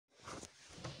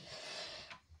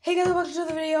Hey guys, welcome to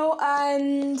the video,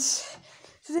 and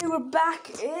today we're back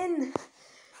in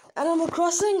Animal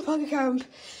Crossing Pocket Camp.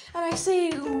 And I say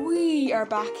we are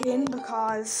back in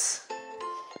because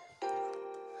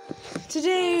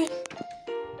today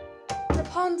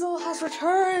Rapunzel has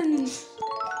returned.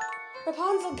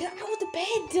 Rapunzel, get out of the bed!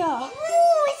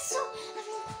 Oh, it's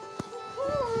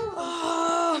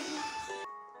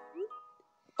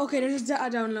so... Okay, there's a download. I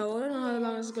don't know how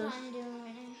long it's going.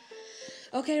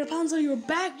 Okay, Rapunzel, you're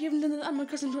back. You haven't done an Animal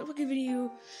Crossing Pocket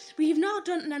video. We have not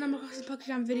done an Animal Crossing Pocket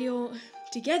Camp video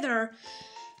together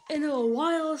in a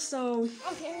while, so...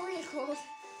 Okay, I'm really cold.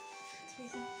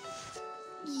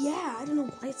 Yeah, I don't know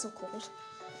why it's so cold.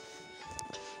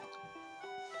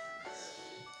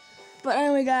 But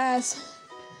anyway, guys,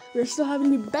 we're still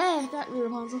having me back, aren't we,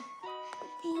 Rapunzel?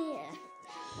 Yeah.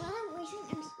 Well, I'm waiting.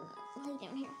 I'm just gonna lay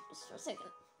down here just for a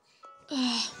second.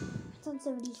 It's on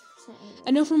 70%.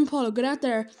 I know from Apollo. Get out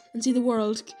there and see the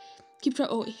world. Keep trying.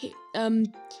 Oh,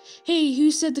 hey,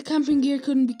 who said the camping gear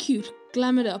couldn't be cute?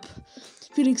 Glam it up.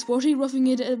 Feeling sporty, roughing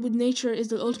it with nature is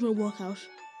the ultimate workout.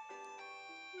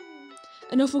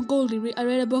 Enough of Goldie. I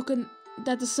read a book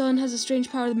that the sun has a strange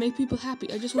power that makes people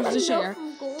happy. I just wanted to share.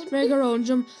 Merry-go-round,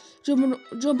 jump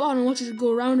on and watch it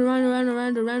go round and round and round and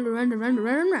round and round and round and round and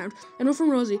round and round. I know from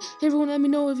Rosie. Hey everyone, let me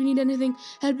know if you need anything.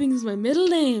 Helping is my middle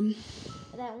name.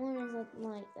 That one is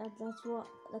that's what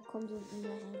that comes in my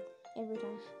head every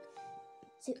time.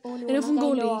 It's the only one I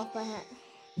know off by heart.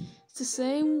 It's the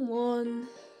same one.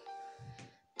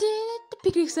 The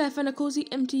picnic set and a cozy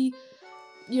empty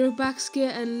your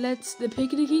basket and let's the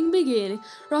picnicking begin.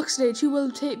 Rock stage, who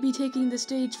will be taking the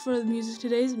stage for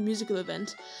today's musical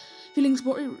event? Feeling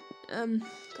sporty. God.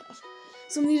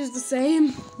 Some of these are the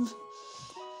same.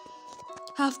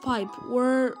 Half pipe.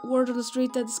 Word on the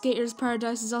street that the Skaters'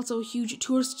 Paradise is also a huge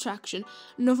tourist attraction.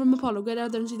 No from Apollo. Get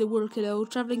out there and see the world, kiddo.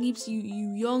 Traveling keeps you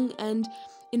young and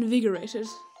invigorated.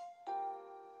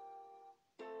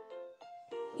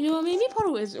 You know what? Maybe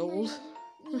Apollo is old.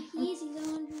 He's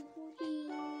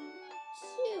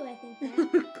 142, I think. Now.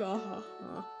 God.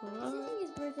 I think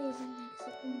his birthday is in next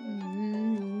September.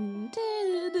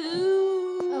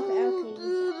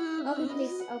 Okay,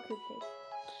 please.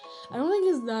 I don't think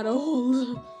he's that old.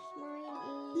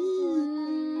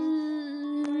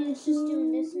 Mine is just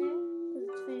doing this now because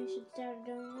it's finished. It started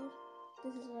download.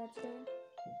 This is what it's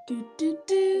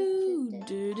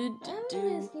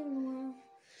doing.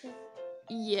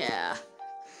 Yeah.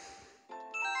 I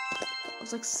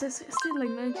was like, still like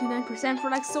 99% for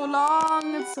like so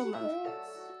long. It's so loud.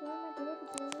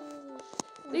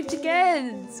 Leave the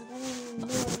kids.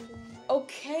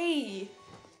 Okay.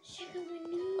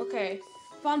 Okay.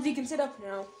 Fonzie, you can sit up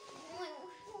now.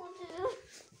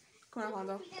 Come on,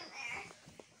 Fonzo.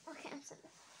 Okay, I'm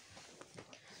sitting.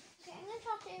 Okay, I'm gonna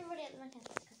talk to everybody at the campus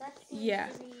because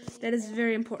that's that is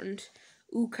very important.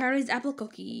 Ooh, Carrie's apple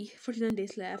cookie. 49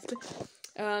 days left.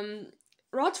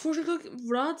 Rod's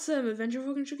adventure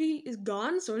fortune cookie is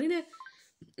gone, so I need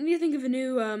to think of a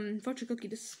new fortune cookie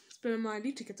to spend my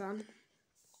league tickets on.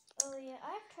 Oh yeah,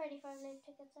 I have 35 league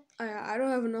tickets. I don't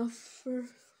have enough for.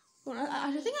 Well,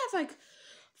 I think I have like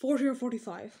 40 or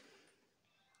 45.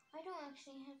 I don't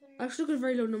actually have enough. I actually took a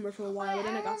very low number for a while, but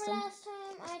then I got some. Last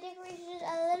time I decorated it a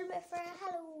little bit for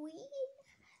Halloween,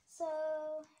 so.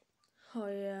 Oh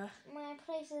yeah. My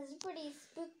place is pretty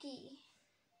spooky.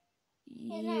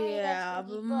 Yeah,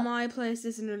 but my place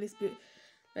isn't really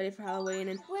ready for Halloween.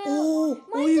 And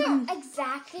mine's not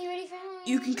exactly ready for Halloween.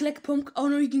 You can collect pumpkin. Oh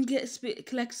no, you can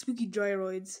collect spooky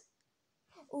gyroids.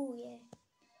 Oh yeah, it's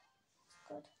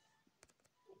good.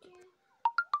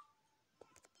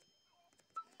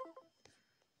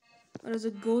 Oh, there's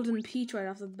a golden peach right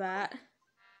off the bat.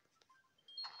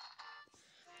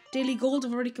 Daily gold.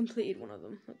 I've already completed one of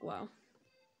them. Like wow.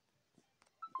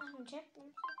 I haven't checked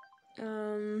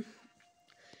them.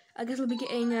 I guess I'll be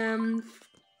getting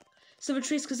silver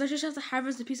trees because I just have to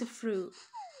harvest a piece of fruit.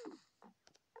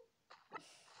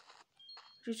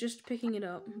 Just picking it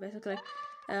up, basically.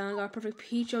 I got a perfect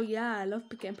peach. Oh yeah, I love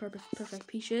picking perfect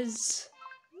peaches.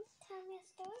 Tell me a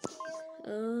story.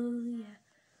 Oh yeah,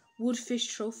 woodfish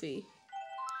trophy.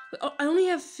 Wait, oh, I only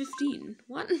have 15.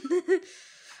 What?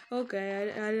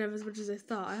 Okay, I didn't have as much as I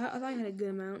thought. I thought I had a good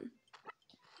amount.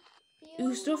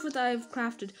 Ooh, stuff that I've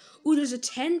crafted. Ooh, there's a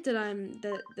tent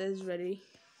that is ready.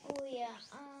 Oh yeah.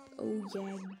 Oh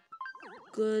yeah.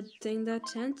 Good thing that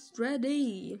tent's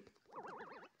ready.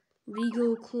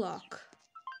 Regal clock.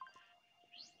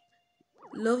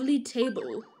 Lovely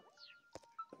table.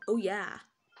 Oh yeah.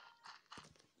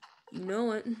 You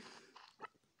know it.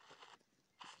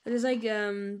 There's like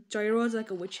gyroids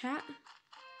like a witch hat,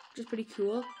 which is pretty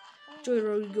cool.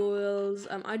 Gyroidite goals.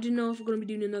 I don't know if we're going to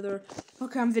be doing another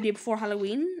Pokemon video before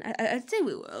Halloween. I'd say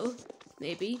we will.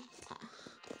 Maybe. Yeah.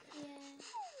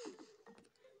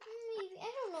 Maybe. I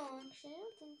don't know, actually. I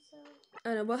don't think so.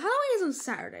 I know, but Halloween is on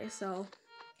Saturday, so.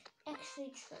 Actually,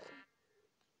 true.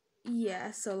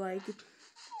 Yeah, so like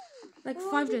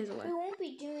 5 days away. We won't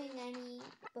be doing any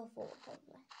before,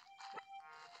 probably.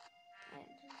 I don't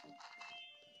think so.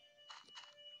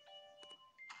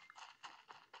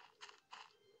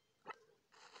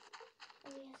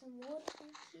 Oh, we have some wood,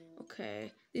 thank you.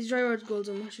 Okay, these Gyroidite goals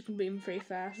I'm actually completing pretty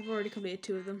fast. I've already completed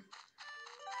 2 of them.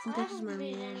 I haven't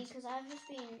completed any because I've just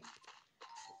been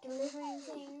delivering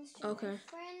things to my friends,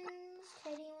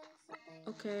 Teddy wants something.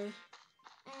 Okay.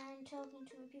 And talking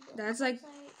to people. That's like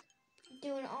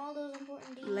doing all those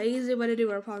important deeds. Lazy way to do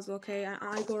our puzzle, okay?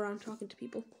 I go around talking to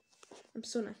people. I'm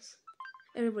so nice.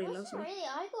 Everybody loves me. Really,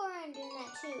 I go around doing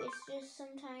that too. It's just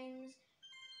sometimes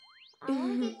I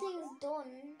want to get things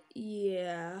done.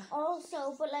 Yeah.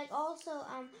 Also, but like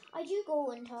I do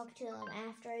go and talk to them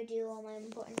after I do all my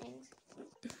important things.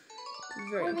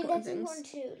 Very important that's things. Important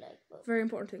too. Like very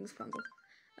important things, puzzle.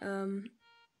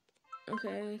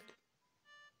 Okay.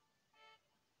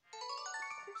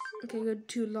 Okay, good.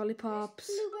 2 lollipops.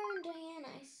 Blueberry and Diana.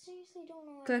 I seriously don't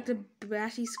know. Collect a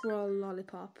batty squirrel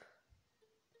lollipop.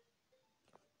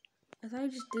 I thought I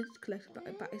just did collect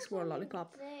a batty squirrel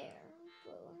lollipop. There.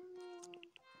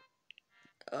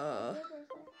 Oh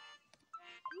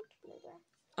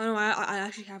no, I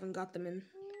actually haven't got them in.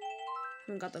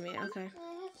 Haven't got them yet. Okay.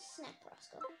 I have Snap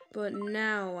Roscoe. But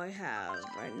now I have.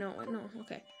 Right? No.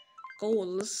 Okay.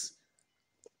 Goals.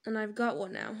 And I've got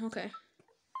one now. Okay.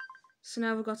 So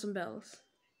now we've got some bells.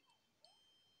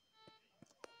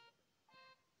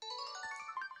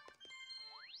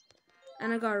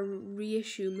 And I got a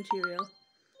reissue material.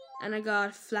 And I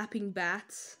got flapping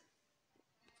bats.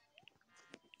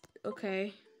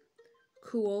 Okay.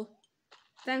 Cool.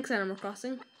 Thanks, Animal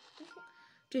Crossing.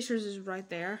 Dishers is right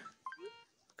there.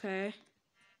 Okay.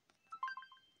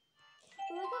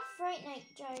 Oh, I got Fright Night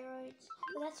Gyroids.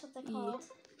 Well, that's what they're called.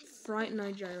 Fright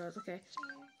Night Gyroids, okay.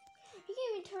 You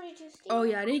gave me 32 steel. Oh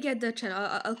yeah, I need to get that 10.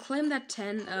 I'll claim that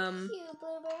 10. Thank you,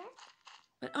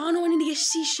 Blueberry. Oh no, I need to get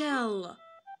Seashell.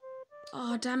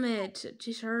 Oh damn it.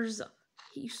 Dishers. I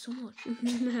hate you so much.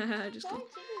 Just kidding.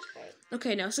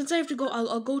 Okay, now since I have to go,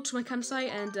 I'll go to my campsite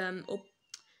and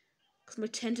because my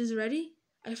tent is ready.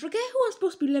 I forget who I'm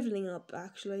supposed to be leveling up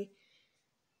actually.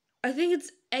 I think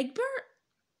it's Egbert.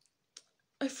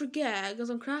 I forget because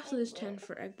I'm crafting this tent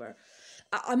for Egbert.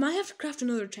 I might have to craft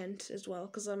another tent as well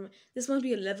because this might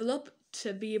be a level up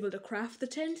to be able to craft the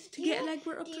tent to get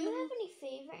Egbert up to level. Do you have any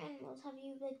favorite animals? Have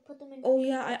you like put them in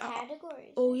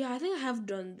categories? Oh yeah, I think I have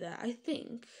done that. I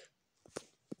think.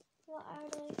 What are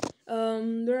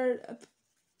they? There are.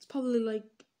 It's probably like,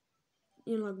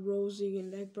 like Rosie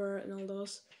and Egbert and all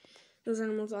those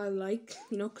animals I like,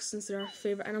 cause since they're our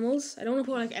favorite animals. I don't want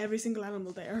to put like every single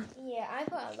animal there. Yeah, I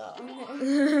put a lot on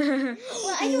there.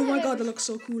 Oh my god, that looks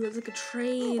so cool. It's like a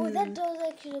train. Oh, that does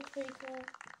actually look pretty cool.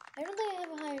 I don't think I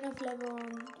have a high enough level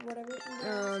on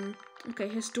whatever. Okay,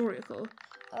 historical.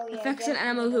 Oh yeah. Affects an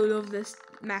animal who love this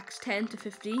max 10 to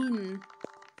 15.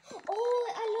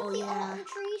 Oh, I love the autumn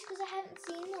trees because I haven't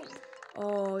seen them.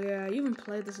 Oh yeah, you haven't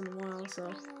played this in a while, so. No,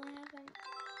 I haven't.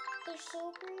 They're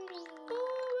so pretty.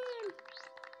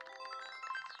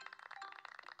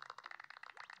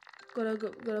 Got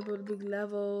up a big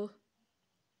level.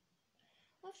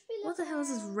 What the hell is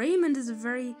this? Raymond is a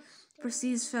very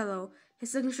prestige fellow.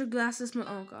 His signature glasses.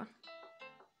 Oh god.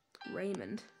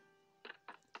 Raymond.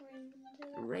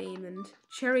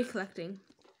 Cherry collecting.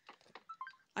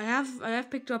 I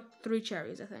have picked up 3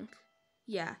 cherries. I think.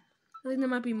 Yeah. I think there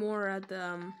might be more at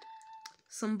the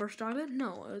Sunburst Island.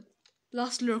 No,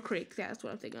 Lost Lure Creek. Yeah, that's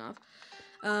what I'm thinking of.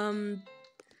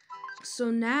 So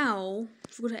now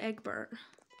if we go to Egbert.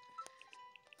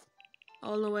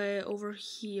 All the way over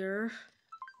here.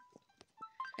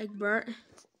 Egbert.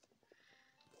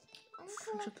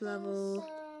 Friendship level.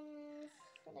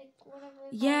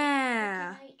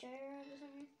 Yeah.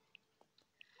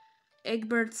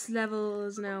 Egbert's level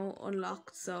is now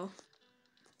unlocked, so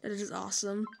that is just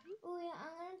awesome. Oh,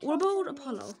 yeah, what about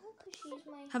Apollo?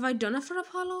 Have I done it for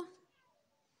Apollo?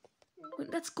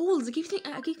 Wait, that's gold. I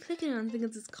keep clicking on thinking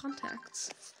it's contacts.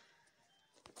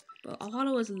 But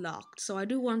Apollo is locked, so I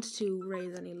do want to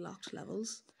raise any locked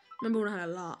levels. Remember when I had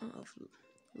a lot of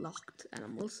locked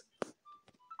animals.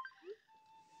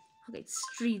 Okay,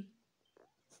 street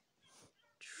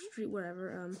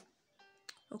wherever.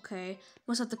 Okay,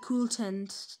 must have the cool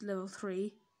tent level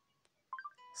 3.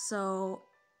 So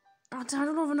I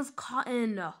don't have enough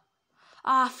cotton.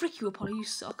 Ah, frick you, Apollo, you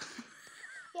suck.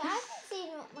 Yeah, I've been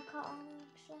saving up my cotton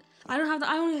actually. I don't have that.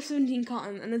 I only have 17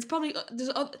 cotton, and it's probably there's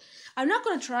other. I'm not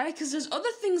gonna try because there's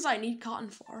other things I need cotton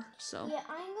for. So yeah,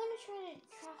 I'm gonna try to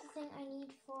craft the thing I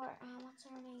need for what's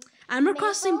her name? Animal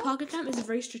Crossing Pocket Camp is a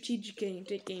very strategic game.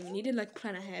 You need to like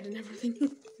plan ahead and everything.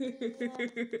 Yeah.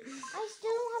 I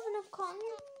still don't have enough cotton.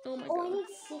 Oh my Oh, god. I need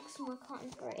 6 more cotton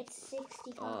for it. It's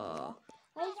 60 cotton.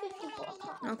 I have 54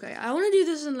 cotton. Okay, I want to do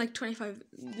this in like 25.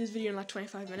 This video in like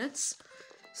 25 minutes.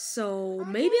 So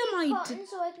maybe I might. Cotton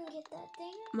so I can get that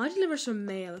thing. Might deliver some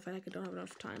mail if I like, I don't have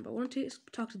enough time. But I want to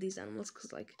talk to these animals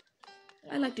because like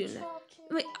I like doing that.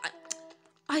 Wait,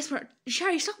 I swear,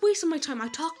 Sherry, stop wasting my time. I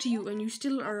talk to you and you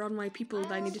still are on my people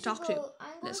that I need to talk to.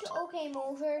 I'm going to OK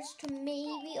Motors to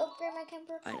maybe upgrade my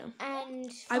camper. I know.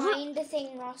 And find the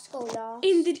thing Roscoe lost.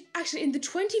 In the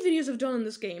 20 videos I've done in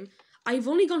this game, I've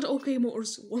only gone to OK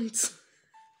Motors once.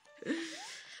 I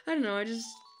don't know. I just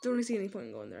don't really see any point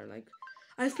in going there. Like,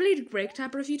 I've played Brake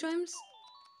Tapper a few times.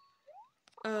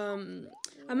 I kind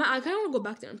of want to go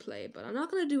back there and play, but I'm not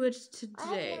gonna do it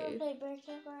today. I've never played Brake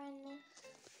Tapper in this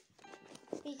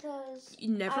because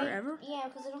ever. Yeah,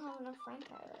 because I don't have enough friend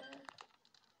power.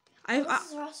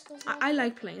 I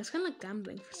like playing. It's kind of like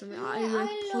gambling for some reason. Yeah, I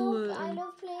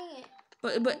love playing it.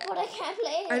 But I can't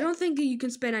play it. I don't think you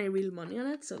can spend any real money on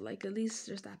it. So like at least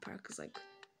there's that part. Cause like.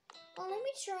 Well, let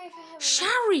me try if I have.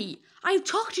 Shari, I've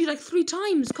talked to you like 3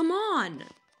 times. Come on.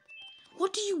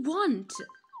 What do you want?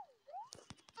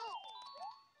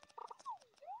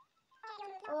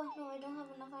 Oh no, I don't have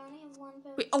enough. I only have 1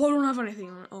 pound. Wait, oh, I don't have anything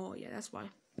on it. Oh yeah, that's why.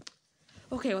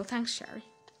 Okay, well thanks, Shari.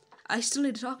 I still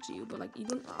need to talk to you, but like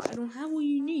I don't have what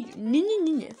you need.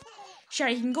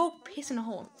 Sherry, you can go piss in a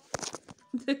hole.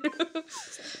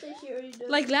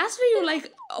 Like last video,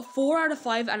 like 4 out of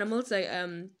 5 animals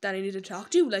that I need to talk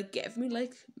to like gave me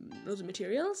like loads of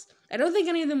materials. I don't think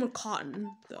any of them were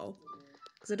cotton though,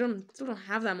 because I still don't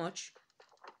have that much.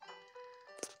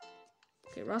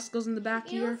 Okay, Ross goes in the back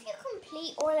here. If you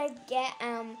complete or like get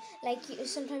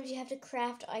sometimes you have to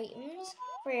craft items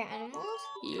for your animals.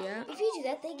 Yeah. If you do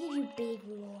that, they give you big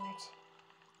rewards.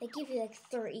 They give you like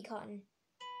 30 cotton,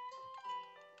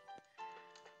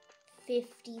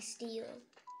 50 steel.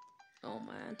 Oh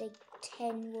man. Like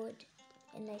 10 wood,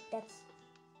 and like that's.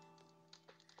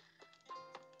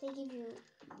 They give you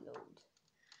loads.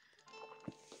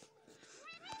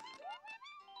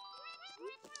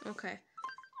 Okay.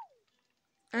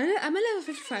 I'm at level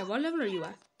 55. What level are you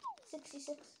at?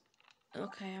 66.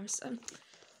 Okay, God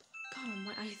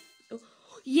almighty.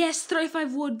 Yes,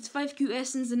 35 wood, 5 Q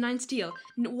essence, and 9 steel.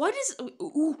 What is...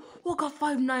 Ooh, what got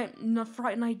 5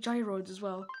 Fright Night gyroids as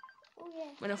well? Oh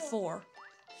yeah. And a 4.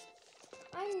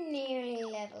 I'm nearly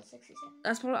level 67.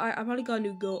 That's probably... I probably got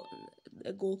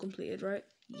a goal completed, right?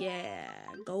 Yeah,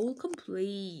 goal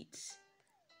complete.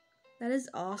 That is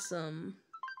awesome.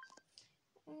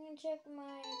 I'm gonna check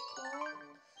my goals.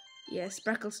 Yes,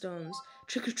 Sparkle Stones.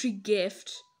 Trick or treat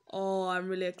gift. Oh, I'm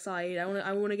really excited. I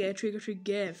wanna get a trick or treat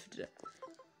gift.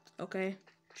 Okay.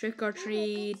 Trick or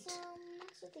treat.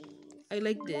 I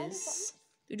like this.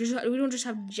 We don't just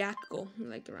have Jack go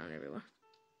like around everywhere.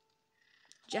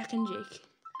 Jack and Jake.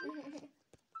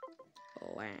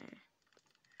 Oh wow.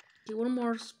 Okay, one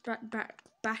more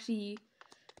batty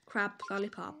crap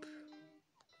lollipop.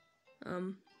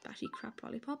 Batty crap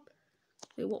lollipop.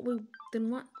 Wait,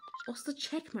 what's the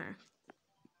check mark?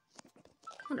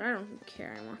 I don't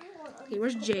care anymore. Okay,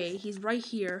 where's Jay? He's right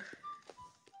here.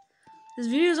 This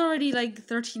video is already like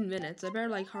 13 minutes. I better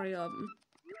like hurry up.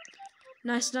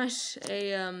 Nice,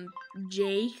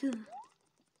 Jake.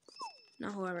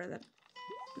 Not whoever that.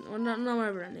 Not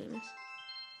whatever that name is.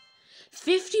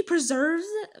 50 preserves,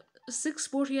 6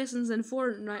 sporty essence, and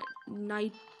 4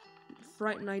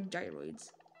 fright night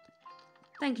gyroids.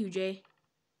 Thank you, Jay.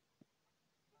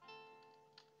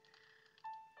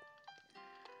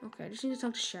 Okay, I just need to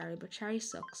talk to Sherry, but Sherry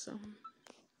sucks, so.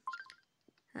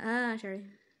 Sherry.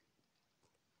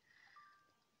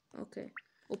 Okay.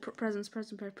 Oh, presents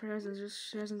in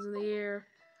the air.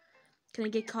 Can I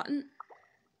get cotton?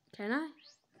 Can I?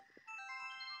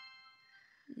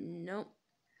 Nope.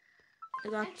 I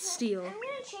got steel. I'm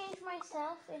gonna change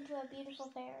myself into a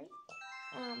beautiful fairy.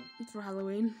 For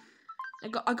Halloween. I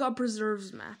got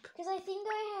preserves map. Because I think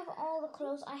I have all the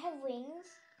clothes. I have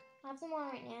wings. I have them on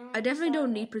right now. I definitely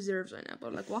don't need preserves right now,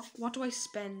 but like what do I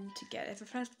spend to get it?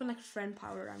 If I spend like friend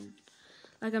power, I'm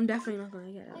definitely not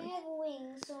gonna get it. Like, I have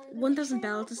wings. So 1,000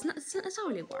 bells. It's not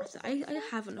really worth it. I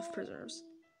have enough preserves.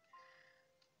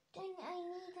 Dang, I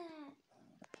need that.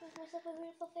 Make myself a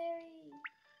beautiful fairy.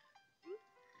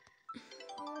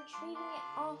 I'm retrieving it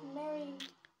off Mary.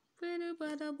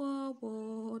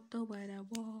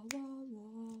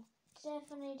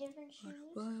 definitely different shoes.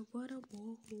 What a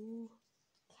whoa.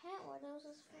 Can't wear those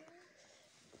as well.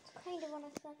 It's kind of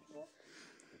unacceptable.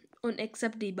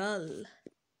 Unacceptable.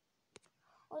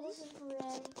 Oh, this is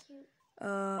really cute.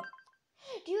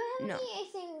 Do you have No.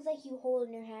 any things like you hold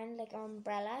in your hand, like an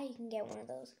umbrella? You can get one of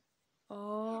those.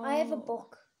 Oh. I have a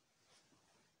book.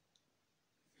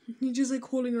 You're just like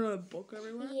holding around a book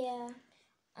everywhere? Yeah.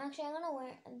 Actually, I'm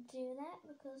gonna do that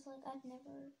because like I've never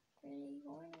really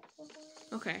worn it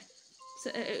before. Okay.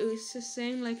 So it was just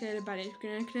saying like I had a bad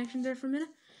internet connection there for a minute.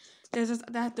 There's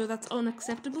that though. That's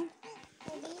unacceptable.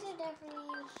 Well, these are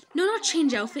definitely. No, not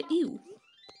change outfit. You.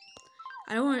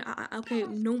 I don't want. Okay,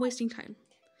 no wasting time.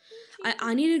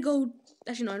 I need to go.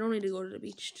 Actually, no, I don't need to go to the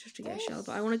beach just to get a shell.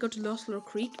 But I want to go to Lost Little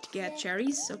Creek to get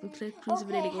cherries so I can click piece of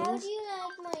daily Okay, how goals. do you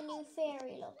like my new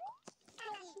fairy look?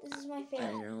 This is my favorite.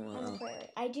 I don't know. On the prairie.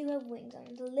 I do have wings on.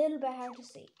 It's a little bit hard to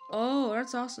see. Oh,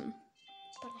 that's awesome.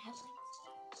 But I have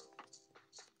wings.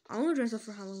 I want to dress up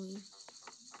for Halloween.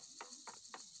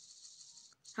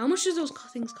 How much do those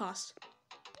things cost?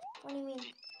 What do you mean?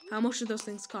 How much do those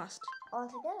things cost? All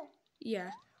together? Yeah.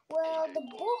 Well, the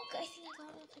book, I think I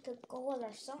got it like a gold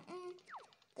or something.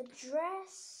 The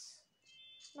dress,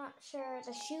 not sure.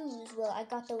 The shoes, well, I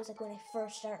got those like when I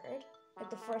first started. Like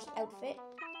the first outfit.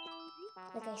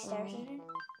 Like I started in.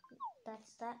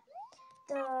 That's that.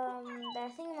 The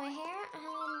thing in my hair,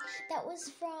 that was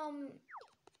from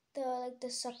the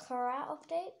Sakura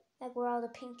update. Like where all the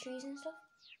pink trees and stuff.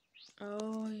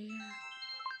 Oh, yeah.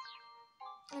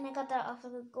 And I got that off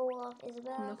of the goal of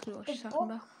Isabel. I'm not sure what The she's talking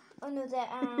about. Oh no,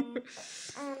 and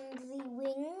the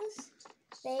wings,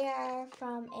 they are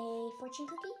from a fortune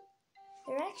cookie.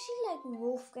 They're actually like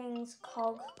Wolfgang's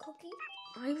cog cookie.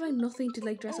 I have like nothing to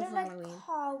like dress And up for they're like Halloween.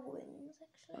 cog wings,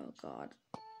 actually. Oh god.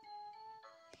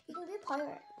 You can be a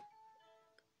pirate.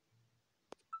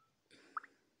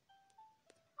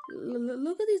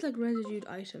 Look at these like residued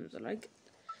items. They're like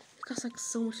it costs like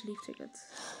so much leaf tickets.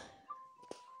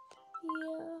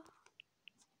 Yeah.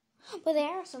 But there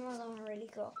are some of them are really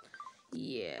cool.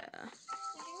 Yeah. I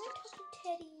want to talk to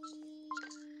Teddy.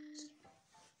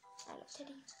 I love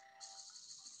Teddy.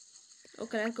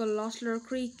 Okay, let's go to Lost Little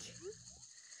Creek.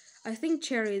 I think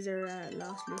cherries are at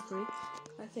Lost Little Creek.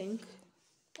 I think.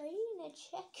 Are you gonna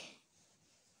check?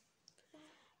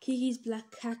 Kiki's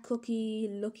Black Cat Cookie,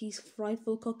 Lucky's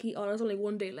Frightful Cookie. Oh, there's only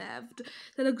one day left.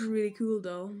 That looks really cool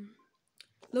though.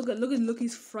 Look at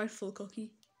Lucky's Frightful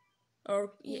Cookie.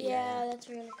 Or Yeah, that's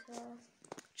really cool.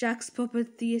 Jack's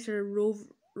Puppet Theatre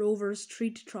Rover's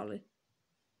Treat Trolley.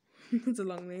 That's a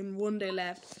long name. One day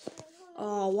left.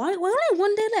 Oh, why only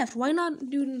one day left? Why not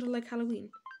do it until like Halloween?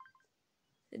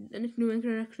 And if no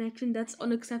internet connection, that's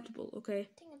unacceptable. Okay.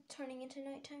 I think it's turning into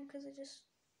nighttime because it just.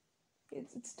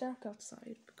 It's dark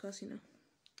outside because I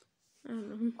don't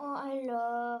know. Oh, I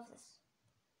love this.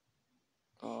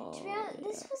 Oh. To be honest,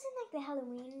 this wasn't like the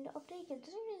Halloween update. It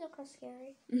doesn't really look as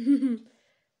scary.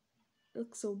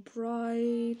 Looks so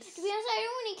bright. To be honest, I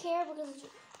don't really care because it's...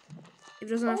 If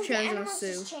it doesn't have cherries, I'm gonna animals sue.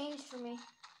 just changed for me.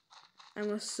 I'm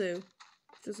gonna sue.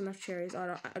 If it doesn't have cherries,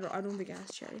 I don't think it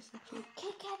has cherries actually.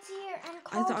 Kit Kat's here and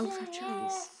I thought it Carlton, had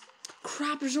cherries. yes.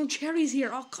 Crap! There's no cherries here.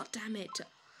 Oh god damn it!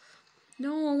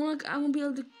 No, I won't be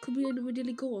able to complete it with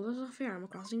daily goals. That's not fair. I'm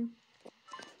crossing.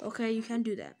 Okay, you can't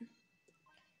do that.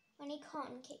 I need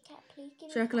cotton, Kit Kat, please give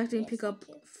me Start collecting. cotton. Pick Yes, up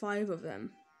thank you. 5 of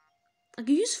them. I could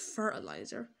use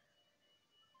fertilizer.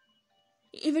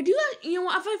 If I do that, you know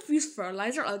what? If I use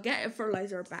fertilizer, I'll get a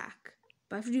fertilizer back.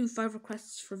 But I have to do 5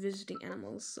 requests for visiting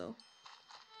animals, so.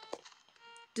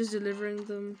 Does delivering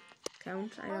them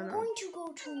count? I don't I'm know. going to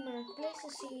go to Marketplace to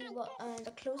see what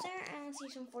the clothes are and see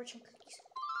some fortune cookies.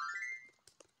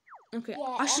 Okay,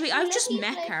 Yeah, actually, I've just Lucky's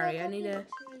met Life Carrie. I Cookie need to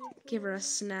looks really give her a cool.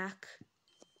 snack.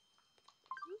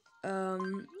 I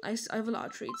have a lot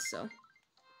of treats, so.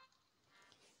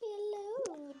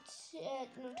 Hello,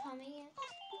 no Tommy yet.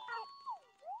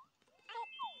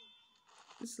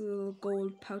 This little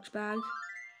gold pouch bag.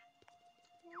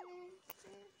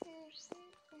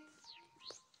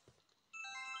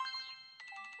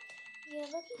 Yeah,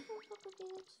 Lucky Purple Cookie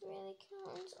looks really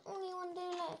cool. There's only one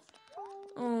day left.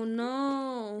 Oh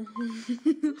no.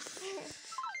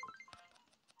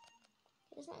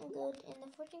 There's nothing good in the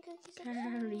fortune cookie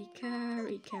section.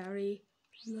 Carrie.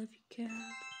 Love you, Cat.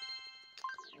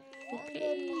 Nothing Okay,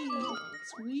 good in the clothing it's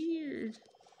section. weird.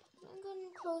 Nothing good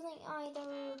in clothing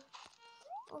either.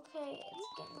 Okay,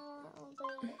 it's getting a little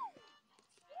bit.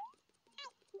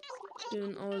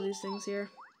 Doing all of these things here.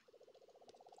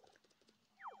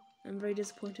 I'm very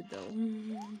disappointed though. I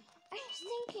was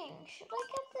thinking, should I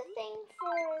get the thing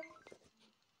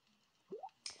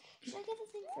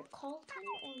for Carlton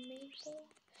or Maple?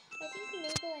 I think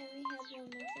Maple I only have one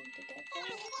more thing to get for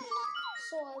it.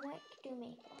 So I might do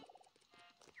Maple.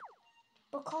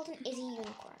 But Colton is a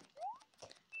unicorn.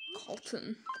 Colton.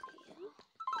 Yeah.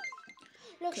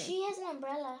 Look, Okay. she has an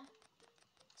umbrella.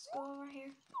 Let's go over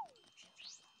here.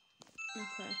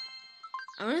 Okay.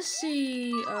 I want to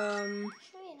see, Should be a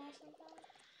nice umbrella.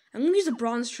 I'm going to use a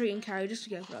bronze tree and carry just to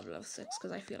get level 6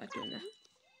 because I feel like doing that.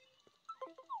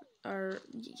 Or,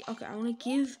 okay, I want to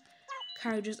give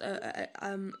carry just a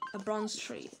bronze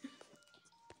tree.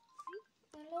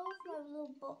 I love my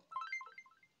little book.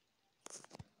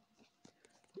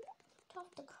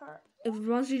 Top the cart. If a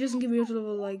bronze tree doesn't give me up to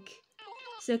level, like,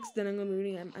 6, then I'm going to be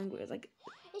really angry. It's like,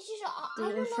 It's just, I the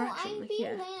don't know, fraction, I've like, been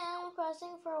yeah. playing Animal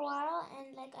Crossing for a while,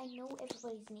 and, like, I know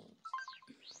everybody's names.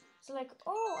 So, like,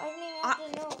 oh, I didn't even have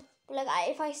to know. But, like,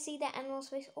 if I see that animal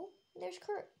space, oh, there's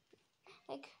Kurt.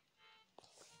 Like,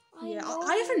 Yeah, know.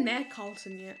 I haven't met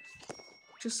Colton yet.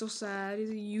 Just so sad. He's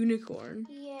a unicorn.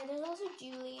 Yeah, there's also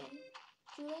Julian.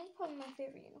 Julian's probably my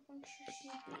favorite unicorn.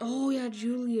 She's blue. Oh, yeah,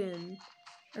 Julian.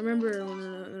 I remember one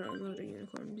of the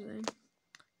unicorns' name.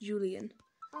 Julian.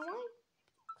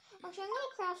 Actually, I'm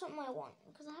gonna craft something I want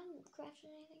because I haven't crafted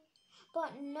anything,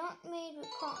 but not made with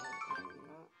cotton. I'm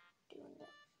not doing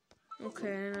that.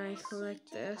 Okay, and I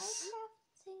collect this.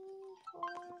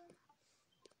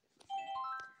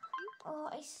 Oh,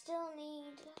 I still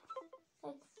need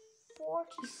like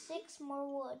 46 more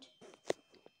wood to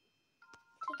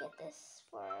get this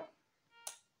for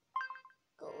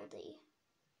Goldie.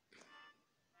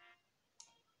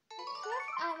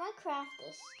 I might craft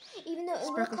this, even though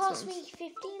it will cost me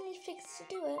 15 sticks to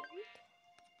do it.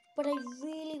 But I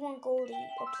really want Goldie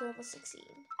up to level 16.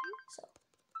 So.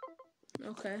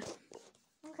 Okay.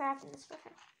 I'm crafting this for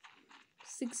her.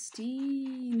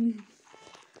 16.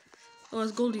 Oh,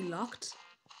 is Goldie locked?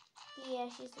 Yeah,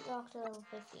 she's locked to level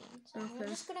 15. So okay. I'm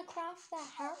just gonna craft that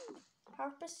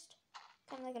harpist,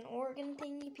 kind of like an organ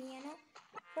thingy piano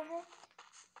for her.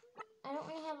 I don't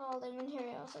really have all the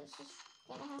materials, so it's just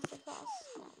gonna have to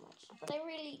cost that much. But I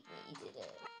really needed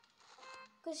it.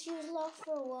 Because she was locked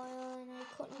for a while and I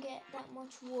couldn't get that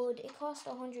much wood. It cost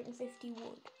 150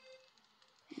 wood.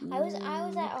 I was at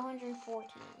 114.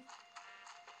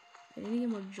 I need to get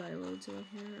more gyroids over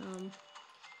here.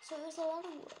 So it was a lot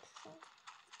of wood. So.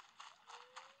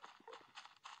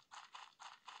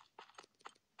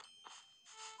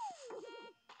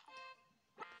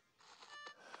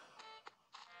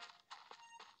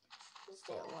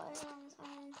 Stay a while on this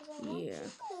island because I want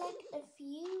to collect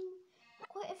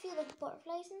quite a few like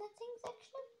butterflies and that things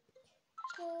actually.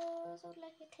 Because I would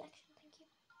like a collection, thank you.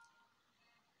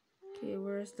 Okay,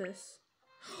 where is this?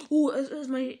 Oh, is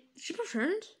my ship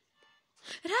returned?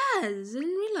 It has! I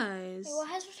didn't realize. Wait, what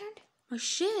has returned? My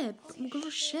ship. I'm going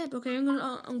for ship. Okay, I'm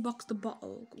gonna unbox the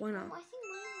bottle. Why not? I think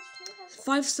mine has 2.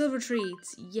 5 silver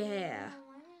treats. Yeah.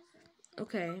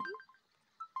 Okay.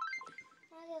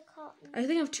 I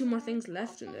think I have 2 more things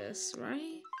left in this,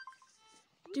 right?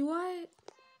 Do I?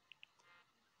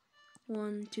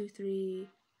 1, 2, 3,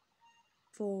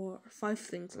 4, 5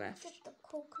 things left. Get the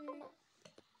coconut.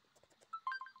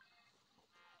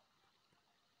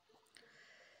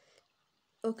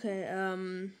 Okay,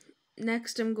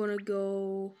 next I'm gonna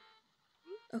go.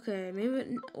 Okay,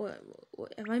 maybe what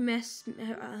have I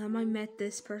met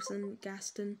this person,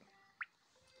 Gaston?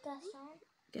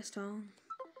 Gaston.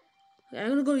 Okay, I'm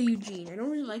gonna go to Eugene. I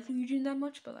don't really like Eugene that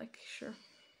much, but like, sure.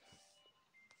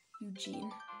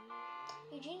 Eugene.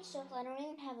 Eugene's so cool. I don't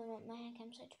even have him at my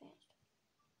campsite, to be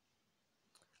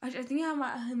I honest. think I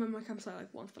have him at my campsite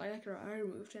like once, but I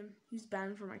removed him. He's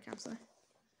banned from my campsite.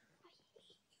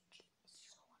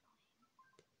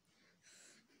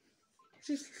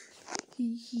 Just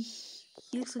he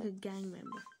looks like a gang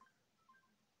member.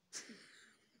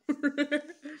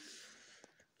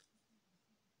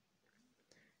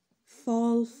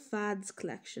 Fall fads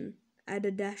collection. Add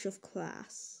a dash of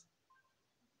class.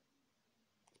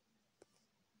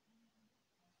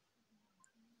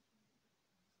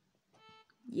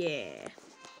 Yeah.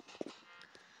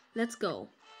 Let's go.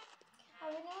 Are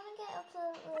we gonna get up to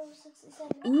level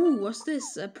 67? Ooh, what's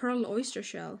this? A pearl oyster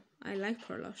shell. I like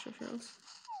pearl oyster shells.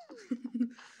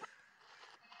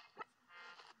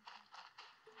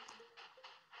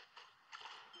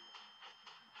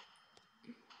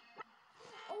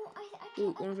 Oh, I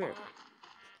Ooh, get one over here.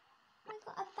 I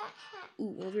got a bat hat.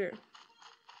 Ooh, over here.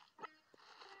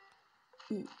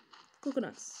 Ooh,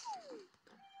 coconuts.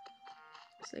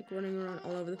 It's like running around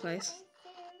all over the place.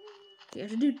 You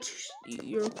have to do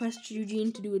your request to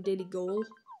Eugene to do a daily goal.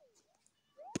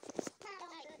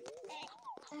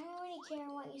 I don't really care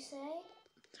what you say.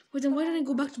 Wait, then why didn't I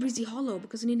go back to Breezy Hollow?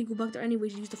 Because I need to go back there anyway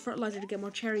to use the fertilizer to get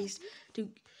more cherries to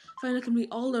finally complete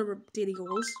all the daily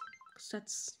goals. Because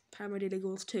that's part of my daily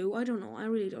goals too. I don't know. I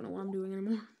really don't know what I'm doing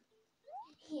anymore.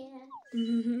 Yeah.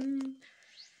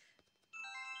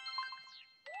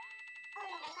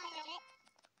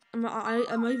 I'm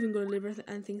not even going to deliver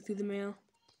anything through the mail.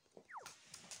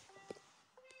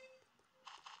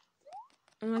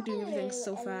 I'm not doing everything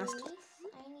so fast.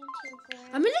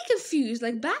 I'm really confused.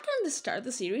 Like back in the start of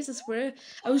the series, I swear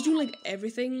I was doing like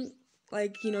everything.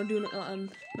 Like, you know, doing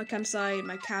my campsite,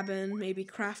 my cabin, maybe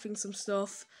crafting some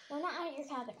stuff. Well, not at your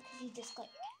cabin because you just got.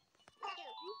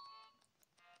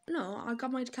 No, I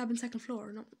got my cabin second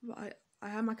floor. No, I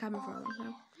had my cabin for a long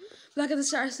time. Like at the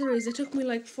start of the series, it took me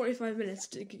like 45 minutes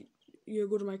to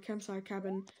go to my campsite,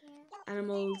 cabin,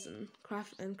 animals, and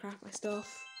craft my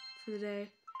stuff for the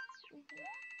day.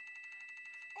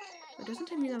 It doesn't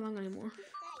take me that long anymore.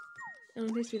 It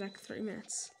only takes me like 30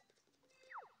 minutes.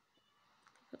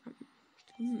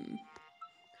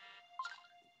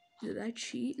 Did I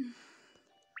cheat?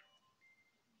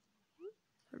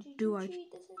 Or do I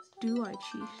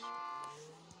cheat?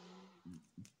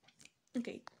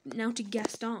 Okay, now to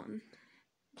Gaston.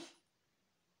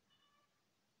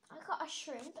 I got a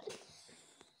shrimp.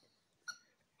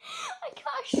 I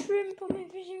got a shrimp on my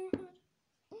fishing rod.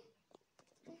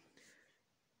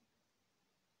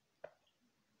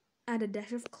 Add a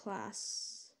dash of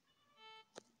class.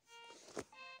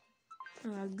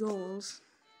 Goals.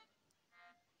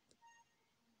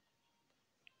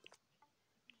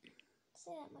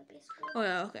 Say that might be a squid. Oh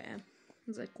yeah, okay. I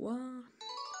was like, what?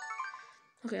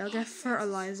 Okay, I'll get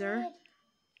fertilizer.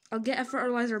 I'll get a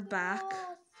fertilizer back.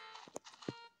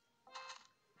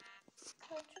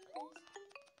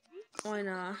 Why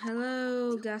not?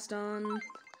 Hello, Gaston.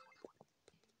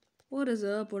 What is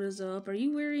up? What is up? Are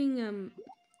you wearing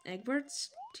Egbert's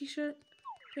t-shirt?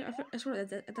 Yeah, I swear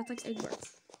that's like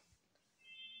Egbert's.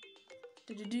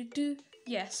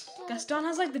 Yes, Gaston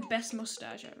has like the best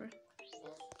mustache ever.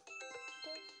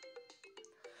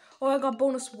 Oh, I got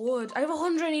bonus wood. I have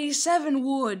 187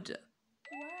 wood.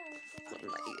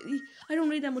 Wow. I don't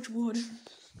need that much wood. You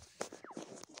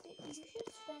should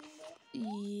spend it.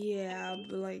 Yeah,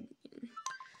 but like,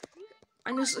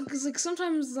 I know, cause like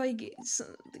sometimes like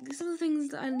some of the things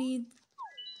that I need,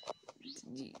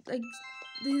 like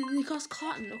they cost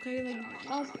cotton. Okay, like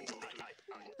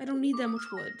I don't need that much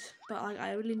wood, but like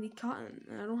I really need cotton,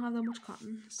 and I don't have that much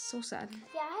cotton. It's so sad.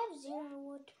 Yeah, I have 0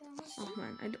 wood to be honest. Oh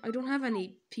man, I don't have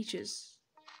any peaches.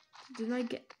 Didn't I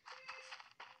get?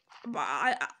 But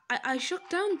I shook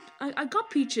down. I got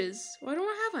peaches. Why don't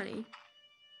I have any?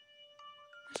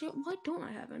 Actually, why don't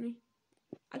I have any?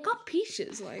 I got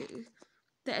peaches. Like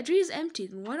the tree is empty.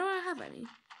 Then why don't I have any?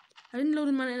 I didn't load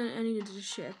them any into the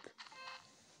ship.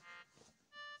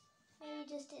 Maybe you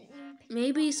just didn't even pick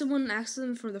Maybe someone asked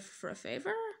them for a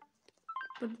favor.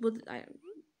 But would they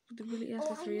really ask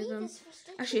for 3 of them?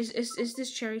 Actually, is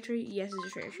this cherry tree? Yes,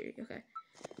 it's a cherry tree. Okay.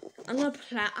 I'm gonna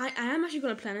plant. I am actually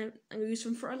gonna plant it. I'm gonna use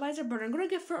some fertilizer, but I'm gonna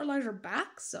get fertilizer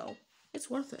back, so it's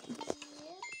worth it.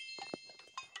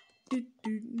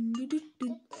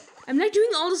 I'm like doing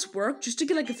all this work just to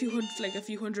get like a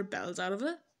few hundred bells out of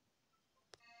it.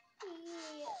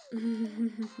 Yeah.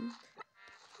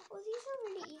 Well, these are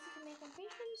really easy to make. I'm pretty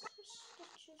sure these are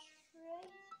stitches, right?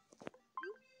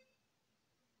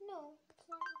 No, it's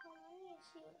not. I need to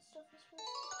see what stuff is for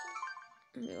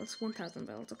stitches. Okay, that's 1,000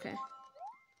 bells. Okay.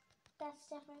 That's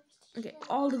definitely for stitches. Okay,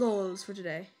 all the goals for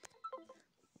today.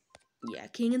 Yeah,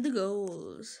 king of the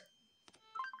goals.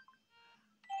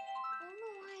 I don't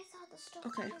know why I thought the stuff.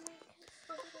 Okay.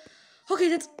 Okay,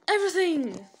 that's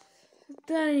everything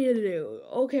that I need to do.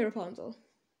 Okay, Rapunzel.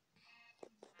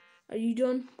 Are you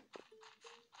done?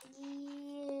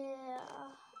 Yeah.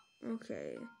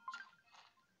 Okay.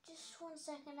 Just 1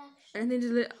 second, actually. Anything to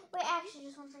deliver? Wait, actually,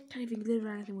 just 1 second. Can't even deliver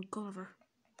anything with Gulliver.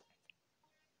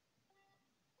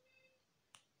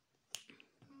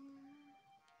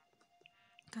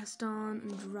 Gaston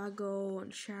and Drago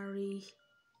and Shari.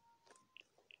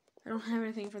 I don't have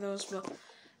anything for those, but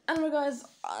anyway, guys,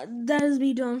 that is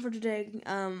me done for today.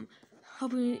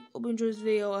 Hope you enjoyed this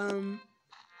video.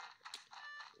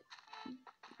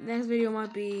 Next video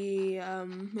might be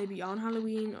maybe on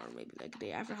Halloween or maybe like a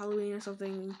day after Halloween or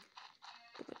something.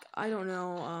 Like, I don't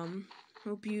know.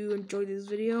 Hope you enjoyed this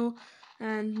video,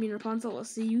 and me and Rapunzel will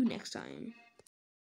see you next time.